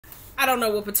I don't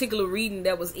know what particular reading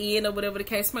that was in or whatever the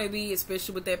case may be,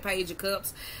 especially with that Page of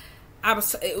Cups.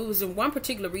 It was in one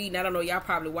particular reading, I don't know, y'all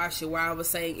probably watched it, where I was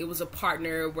saying it was a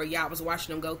partner where y'all was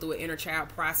watching them go through an inner child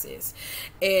process.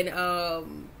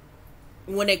 And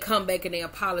when they come back and they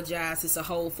apologize, it's a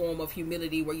whole form of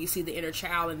humility where you see the inner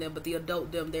child in them, but the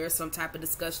adult them, there's some type of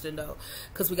discussion though.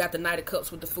 Because we got the Knight of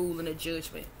Cups with the Fool and the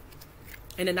Judgment.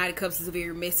 And the Knight of Cups is a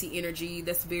very messy energy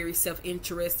that's very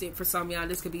self-interested. For some of y'all,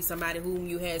 this could be somebody whom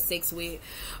you had sex with,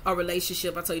 a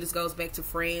relationship. I tell you, this goes back to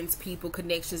friends, people,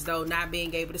 connections, though, not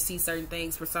being able to see certain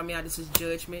things. For some of y'all, this is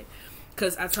judgment.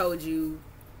 Because I told you,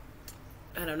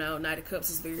 I don't know, Knight of Cups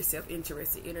is very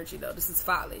self-interested energy, though. This is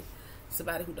folly.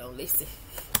 Somebody who don't listen.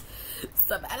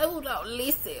 Somebody who don't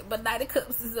listen. But Knight of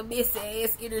Cups is a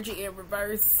messy-ass energy in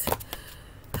reverse.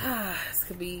 This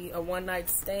could be a one-night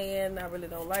stand. I really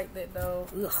don't like that though.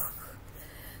 Ugh.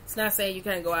 It's not saying you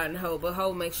can't go out and hoe, but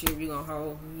hoe, make sure you're gonna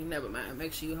hoe. You never mind.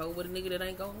 Make sure you hoe with a nigga that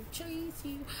ain't gonna chase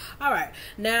you. Alright.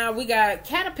 Now we got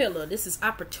Caterpillar. This is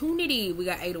opportunity. We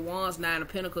got 8 of Wands, 9 of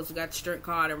Pentacles. We got the Strength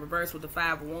card in reverse with the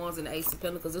 5 of Wands and the Ace of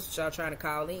Pentacles. This is what y'all trying to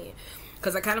call in.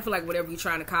 Because I kind of feel like whatever you're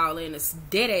trying to call in is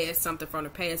dead ass something from the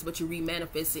past, but you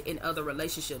remanifest it in other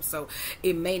relationships. So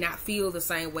it may not feel the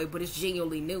same way, but it's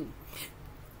genuinely new.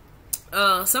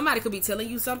 Somebody could be telling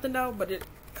you something though, but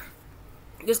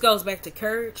this goes back to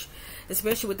courage,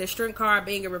 especially with the Strength card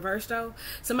being in reverse though.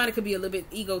 Somebody could be a little bit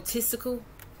egotistical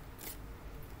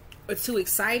or too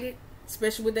excited,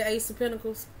 especially with the Ace of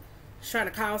Pentacles. Just trying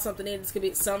to call something in. This could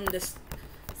be something that's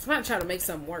somebody trying to make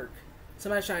something work.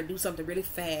 Somebody trying to do something really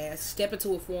fast, step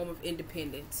into a form of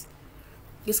independence.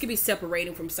 This could be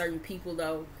separating from certain people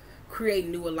though,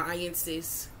 creating new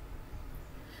alliances.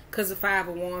 Because the 5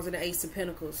 of Wands and the Ace of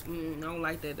Pentacles. I don't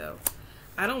like that though.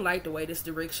 I don't like the way this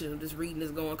direction of this reading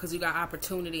is going. Because you got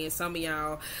opportunity. And some of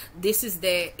y'all, this is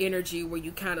that energy where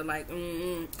you kind of like,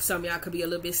 some of y'all could be a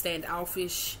little bit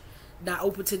standoffish. Not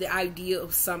open to the idea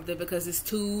of something. Because there's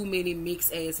too many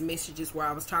mixed ass messages where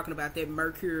I was talking about that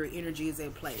Mercury energy is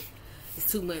at play. It's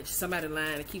too much. Somebody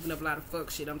lying and keeping up a lot of fuck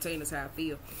shit. I'm telling you, that's how I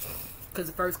feel. Because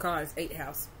the first card is 8th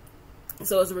house.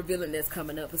 So it's a revealing that's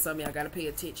coming up, and some of y'all got to pay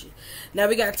attention. Now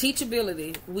we got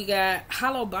teachability. We got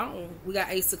hollow bone. We got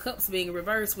Ace of Cups being in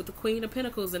reverse with the Queen of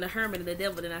Pentacles and the Hermit and the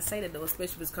Devil. And I say that though,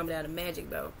 especially if it's coming out of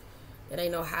magic though. It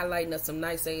ain't no highlighting of some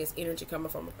nice ass energy coming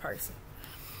from a person.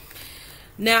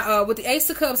 Now, with the Ace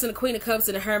of Cups and the Queen of Cups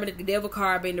and the Hermit and the Devil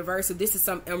card being reversed, this is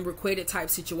some unrequited type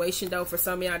situation, though. For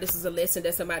some of y'all, this is a lesson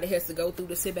that somebody has to go through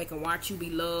to sit back and watch you be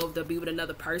loved or be with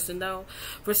another person, though.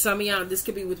 For some of y'all, this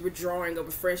could be with withdrawing of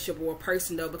a friendship or a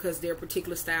person, though, because their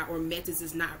particular style or methods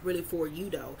is not really for you,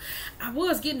 though. I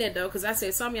was getting that, though, because I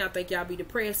said some of y'all think y'all be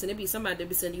depressed, and it be somebody that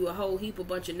be sending you a whole heap of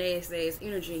bunch of nasty-ass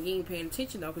energy, and you ain't paying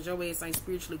attention, though, because your ass ain't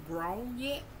spiritually grown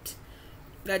yet.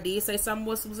 I did say something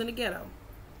was in the ghetto.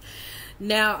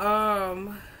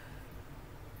 Now,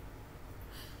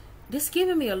 this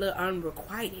giving me a little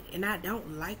unrequited, and I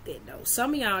don't like that, though.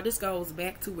 Some of y'all, this goes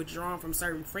back to withdrawing from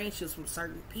certain friendships from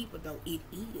certain people, though. It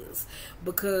is.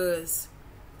 Because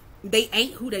they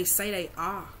ain't who they say they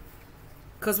are.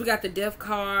 Because we got the Death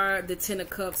card, the 10 of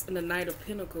Cups, and the Knight of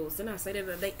Pentacles. Didn't I say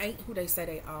that? They ain't who they say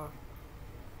they are.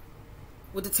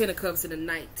 With the 10 of Cups and the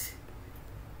Knight.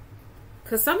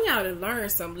 Because some of y'all done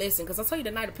learned some lesson. Because I tell you,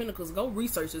 the Knight of Pentacles, go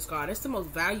research this card. That's the most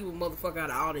valuable motherfucker out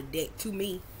of all the deck to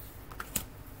me.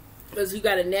 Because you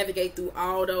got to navigate through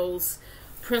all those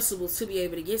principles to be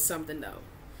able to get something, though.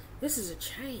 This is a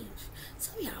change.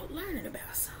 Some of y'all learning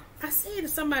about something. I said, if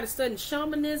somebody studying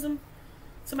shamanism,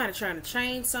 somebody trying to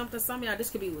change something. Some of y'all, this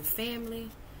could be with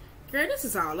family. Girl, this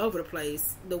is all over the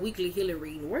place. The weekly healing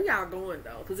reading. Where y'all going,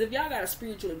 though? Because if y'all got a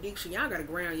spiritual addiction, y'all got to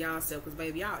ground y'allself. Because,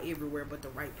 baby, y'all everywhere but the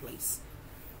right place.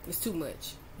 It's too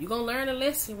much. You gonna learn a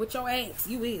lesson with your ass.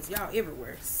 You is. Y'all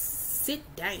everywhere. Sit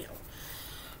down.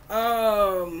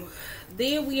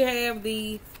 Then we have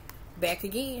the back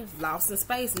again. Lost in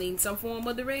space. Needing some form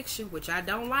of direction. Which I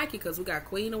don't like it. Because we got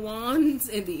Queen of Wands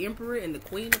and the Emperor and the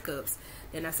Queen of Cups.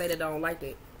 And I say that I don't like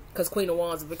that. Because Queen of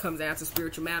Wands, if it comes down to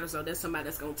spiritual matters, so that's somebody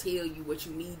that's going to tell you what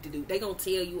you need to do. They going to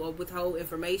tell you or withhold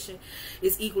information.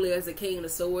 It's equally as the King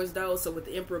of Swords, though. So with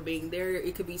the Emperor being there,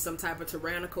 it could be some type of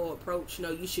tyrannical approach. You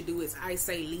know, you should do as I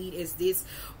say, lead as this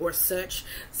or such.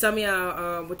 Some of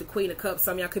y'all, with the Queen of Cups,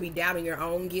 some of y'all could be doubting your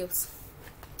own gifts.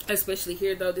 Especially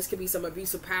here, though, this could be some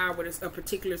abuse of power with a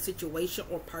particular situation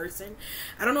or person.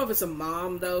 I don't know if it's a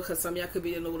mom, though, because some of y'all could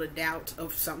be in a little doubt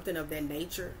of something of that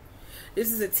nature.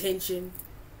 This is attention.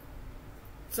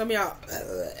 Some of y'all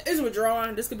is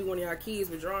withdrawing. This could be one of y'all kids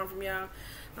withdrawing from y'all.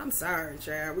 I'm sorry,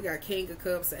 child. We got King of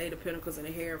Cups, the 8 of Pentacles, and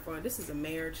the Hierophant. This is a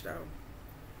marriage, though.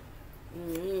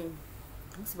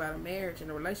 It's about a marriage and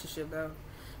a relationship, though.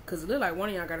 Because it look like one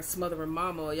of y'all got a smothering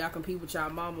mama, or y'all compete with y'all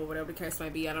mama, or whatever the case may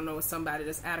be. I don't know, it's somebody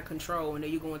that's out of control, and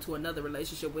then you go into another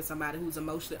relationship with somebody who's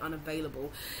emotionally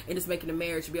unavailable, and it's making the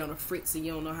marriage be on a fritz, and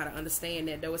you don't know how to understand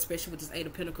that, though, especially with this Eight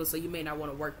of Pentacles, so you may not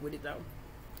want to work with it, though.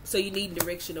 So you need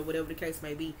direction, or whatever the case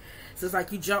may be. So it's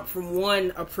like you jump from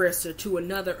one oppressor to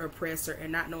another oppressor,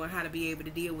 and not knowing how to be able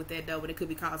to deal with that, though. But it could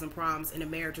be causing problems in a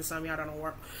marriage, or some of y'all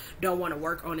don't want to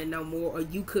work on it no more, or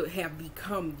you could have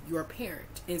become your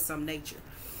parent in some nature.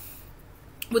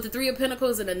 With the Three of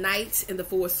Pentacles and the Knight and the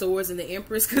Four of Swords and the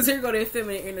Empress, because here go that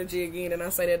feminine energy again, and I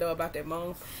say that though about that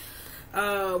mom.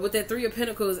 With that Three of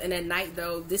Pentacles and that Knight,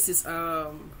 though, this is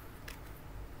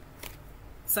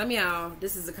some of y'all,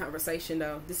 this is a conversation,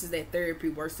 though. This is that therapy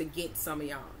works against some of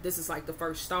y'all. This is like the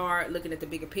first start, looking at the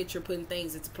bigger picture, putting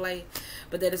things into play.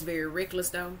 But that is very reckless,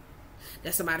 though.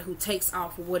 That's somebody who takes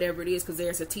off of whatever it is, because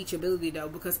there's a teachability, though.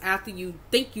 Because after you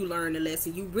think you learned the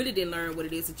lesson, you really didn't learn what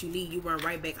it is that you need. You run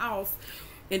right back off.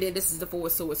 And then this is the Four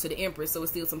of Swords to the Empress, so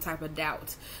it's still some type of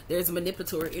doubt. There's a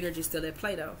manipulatory energy still at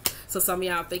play, though. So some of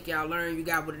y'all think y'all learned, you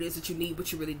got what it is that you need,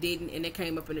 but you really didn't. And it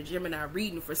came up in the Gemini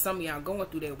reading for some of y'all going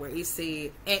through that, where it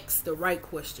said, ask the right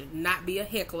question. Not be a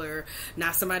heckler,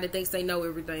 not somebody that thinks they know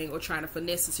everything, or trying to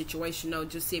finesse the situation. No,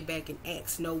 just sit back and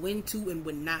ask. Know when to and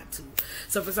when not to.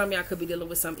 So for some of y'all could be dealing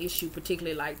with some issue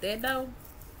particularly like that, though.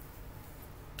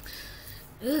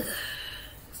 Ugh.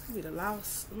 This could be the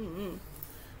loss.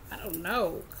 I don't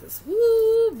know, because,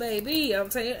 woo, baby, I'm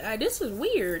saying, this is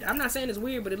weird. I'm not saying it's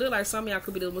weird, but it looks like some of y'all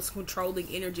could be the most controlling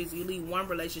energies. You leave one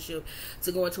relationship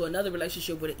to go into another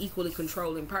relationship with an equally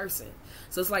controlling person.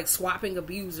 So it's like swapping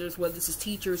abusers, whether this is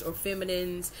teachers or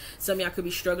feminines. Some of y'all could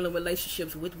be struggling with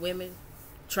relationships with women,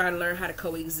 trying to learn how to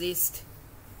coexist.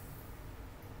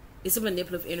 It's a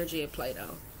manipulative energy at play,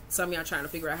 though. Some of y'all trying to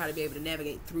figure out how to be able to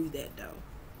navigate through that, though.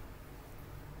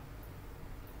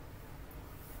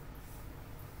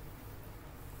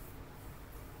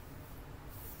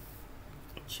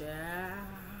 Child.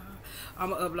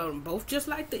 I'm gonna upload them both just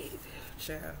like this.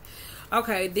 Child.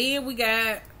 Okay, then we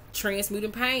got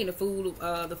transmuting pain, the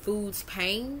food's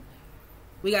pain.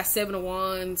 We got Seven of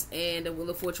Wands and the Wheel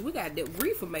of Fortune. We got that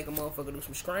grief will make a motherfucker do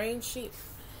some strange shit.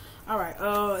 Alright,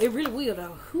 it really will,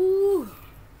 though. Whew.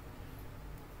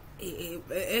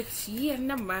 Yeah,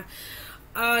 never mind.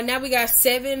 Now we got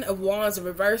Seven of Wands in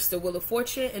reverse, the Wheel of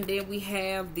Fortune, and then we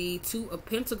have the Two of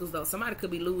Pentacles, though. Somebody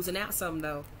could be losing out something,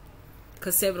 though.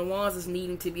 Because Seven of Wands is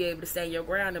needing to be able to stand your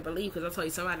ground and believe. Because I'll tell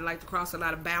you, somebody like to cross a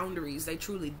lot of boundaries. They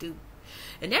truly do.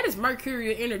 And that is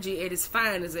Mercurial energy at its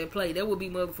finest at play. There will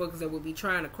be motherfuckers that will be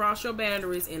trying to cross your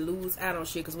boundaries and lose out on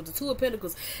shit. Because with the Two of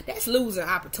Pentacles, that's losing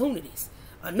opportunities.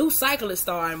 A new cycle is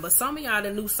starting. But some of y'all,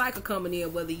 the new cycle coming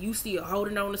in, whether you still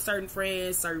holding on to certain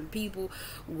friends, certain people,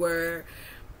 where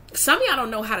some of y'all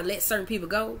don't know how to let certain people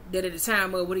go, that at the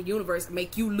time of when the universe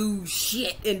make you lose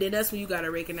shit. And then that's when you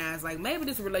gotta recognize, like, maybe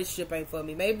this relationship ain't for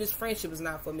me, maybe this friendship is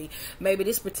not for me, maybe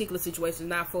this particular situation is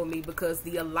not for me, because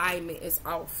the alignment is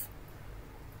off.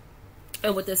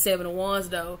 And with the Seven of Wands,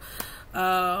 though,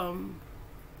 I'm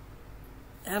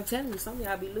telling you, some of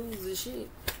y'all be losing shit.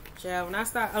 Child, when I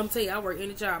start, I'm telling you, I work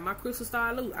any job, my crystal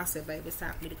star loose, I said, baby, it's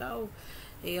time for me to go.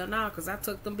 Hell no, because I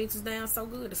took them bitches down so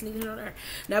good. It's neither here nor there.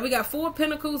 Now we got Four of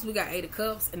Pentacles, we got Eight of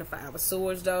Cups, and the Five of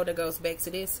Swords, though. That goes back to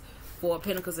this. Four of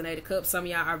Pentacles and Eight of Cups. Some of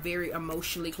y'all are very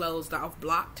emotionally closed off,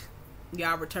 blocked.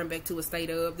 Y'all return back to a state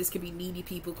of, this could be needy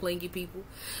people, clingy people.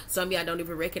 Some of y'all don't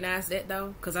even recognize that,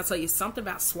 though. Because I tell you something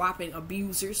about swapping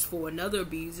abusers for another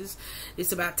abusers.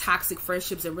 It's about toxic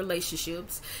friendships and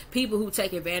relationships. People who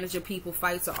take advantage of people,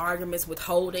 fights or arguments,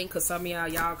 withholding. Because some of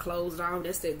y'all closed off.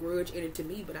 That's that grudge energy to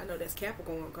me. But I know that's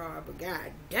Capricorn card. But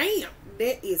god damn,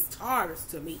 that is Taurus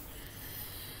to me.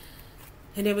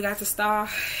 And then we got the Star.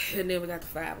 And then we got the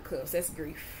Five of Cups. That's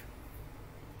grief.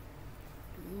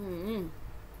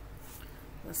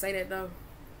 I say that, though.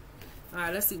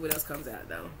 Alright, let's see what else comes out,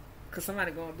 though. Because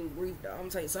somebody going through grief, though. I'm going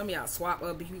to tell you, some of y'all swap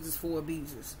abusers for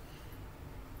abusers.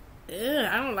 Yeah,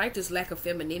 I don't like this lack of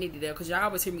femininity there. Because y'all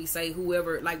always hear me say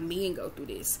whoever, like, men go through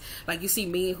this. Like, you see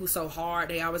men who so hard,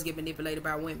 they always get manipulated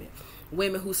by women.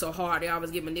 Women who so hard, they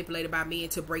always get manipulated by men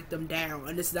to break them down.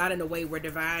 And it's not in a way where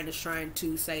divine is trying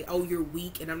to say, oh, you're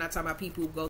weak. And I'm not talking about people who go